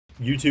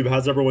YouTube,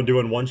 how's everyone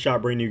doing? One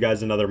Shot bringing you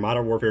guys another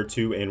Modern Warfare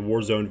 2 and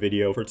Warzone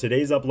video. For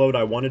today's upload,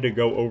 I wanted to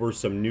go over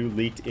some new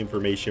leaked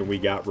information we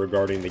got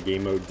regarding the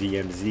game mode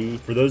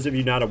DMZ. For those of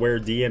you not aware,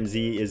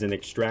 DMZ is an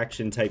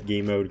extraction type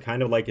game mode,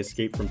 kind of like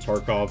Escape from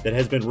Tarkov, that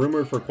has been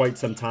rumored for quite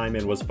some time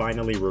and was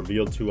finally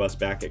revealed to us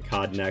back at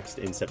COD Next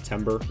in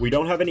September. We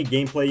don't have any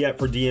gameplay yet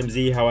for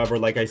DMZ, however,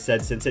 like I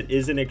said, since it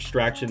is an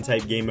extraction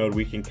type game mode,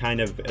 we can kind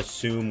of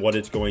assume what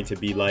it's going to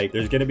be like.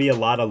 There's going to be a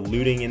lot of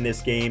looting in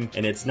this game,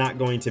 and it's not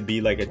going to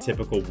be like a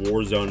typical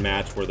Warzone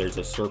match where there's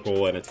a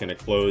circle and it's going to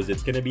close.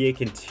 It's going to be a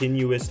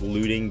continuous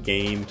looting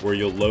game where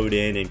you'll load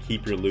in and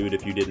keep your loot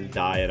if you didn't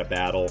die at a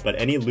battle. But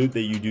any loot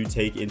that you do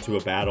take into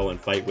a battle and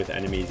fight with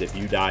enemies, if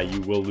you die, you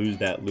will lose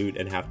that loot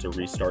and have to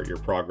restart your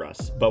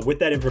progress. But with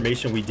that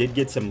information, we did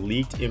get some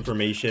leaked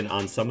information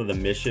on some of the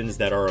missions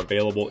that are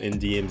available in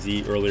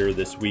DMZ earlier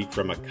this week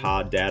from a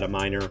COD data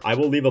miner. I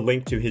will leave a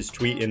link to his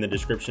tweet in the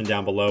description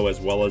down below,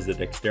 as well as the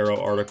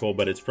Dexerto article,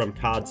 but it's from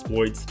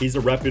CODSploitzlmgz. He's a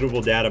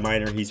reputable data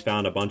miner. He's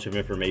found a bunch of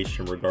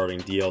information regarding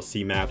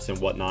DLC maps and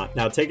whatnot.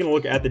 Now, taking a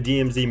look at the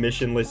DMZ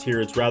mission list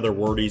here, it's rather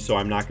wordy, so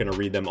I'm not going to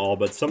read them all,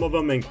 but some of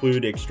them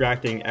include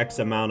extracting X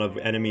amount of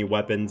enemy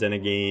weapons in a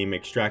game,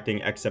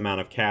 extracting X amount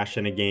of cash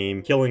in a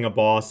game, killing a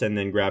boss and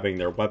then grabbing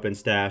their weapon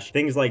stash,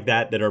 things like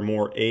that are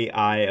more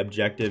AI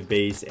objective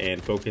based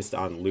and focused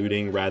on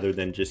looting rather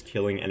than just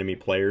killing enemy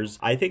players.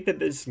 I think that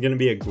this is going to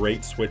be a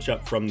great switch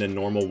up from the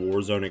normal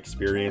Warzone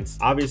experience.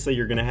 Obviously,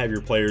 you're going to have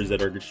your players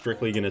that are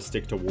strictly going to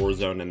stick to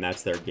Warzone and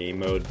that's their game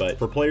mode, but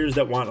for players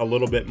that want a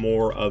little bit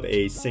more of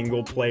a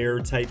single player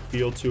type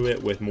feel to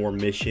it with more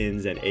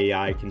missions and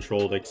AI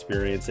controlled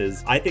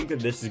experiences, I think that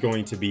this is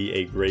going to be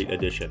a great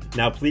addition.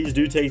 Now, please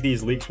do take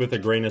these leaks with a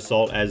grain of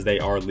salt, as they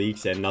are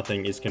leaks and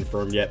nothing is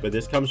confirmed yet, but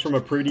this comes from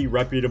a pretty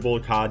reputable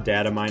COD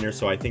data miner,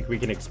 so I think we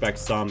can expect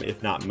some,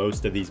 if not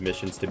most, of these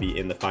missions to be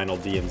in the final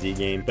DMZ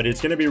game. But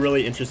it's going to be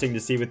really interesting to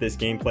see what this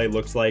gameplay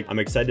looks like. I'm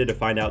excited to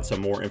find out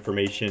some more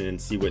information and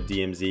see what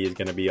DMZ is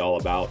going to be all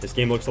about. This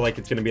game looks like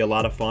it's going to be a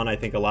lot of fun. I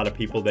think a lot of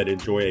people that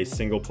enjoy a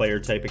single player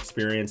type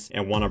experience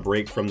and want to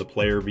break from the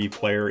player v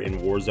player in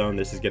Warzone,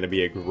 this is going to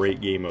be a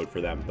great game mode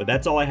for them. But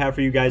that's all I have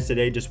for you guys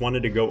today. Just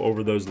wanted to go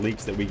over those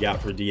leaks that we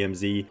got for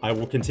DMZ. I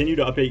will continue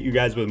to update you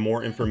guys with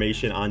more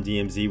information on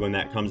DMZ when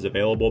that comes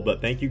available,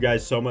 but thank you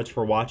guys so much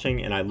for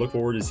watching, and I look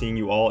forward to seeing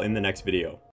you all in the next video.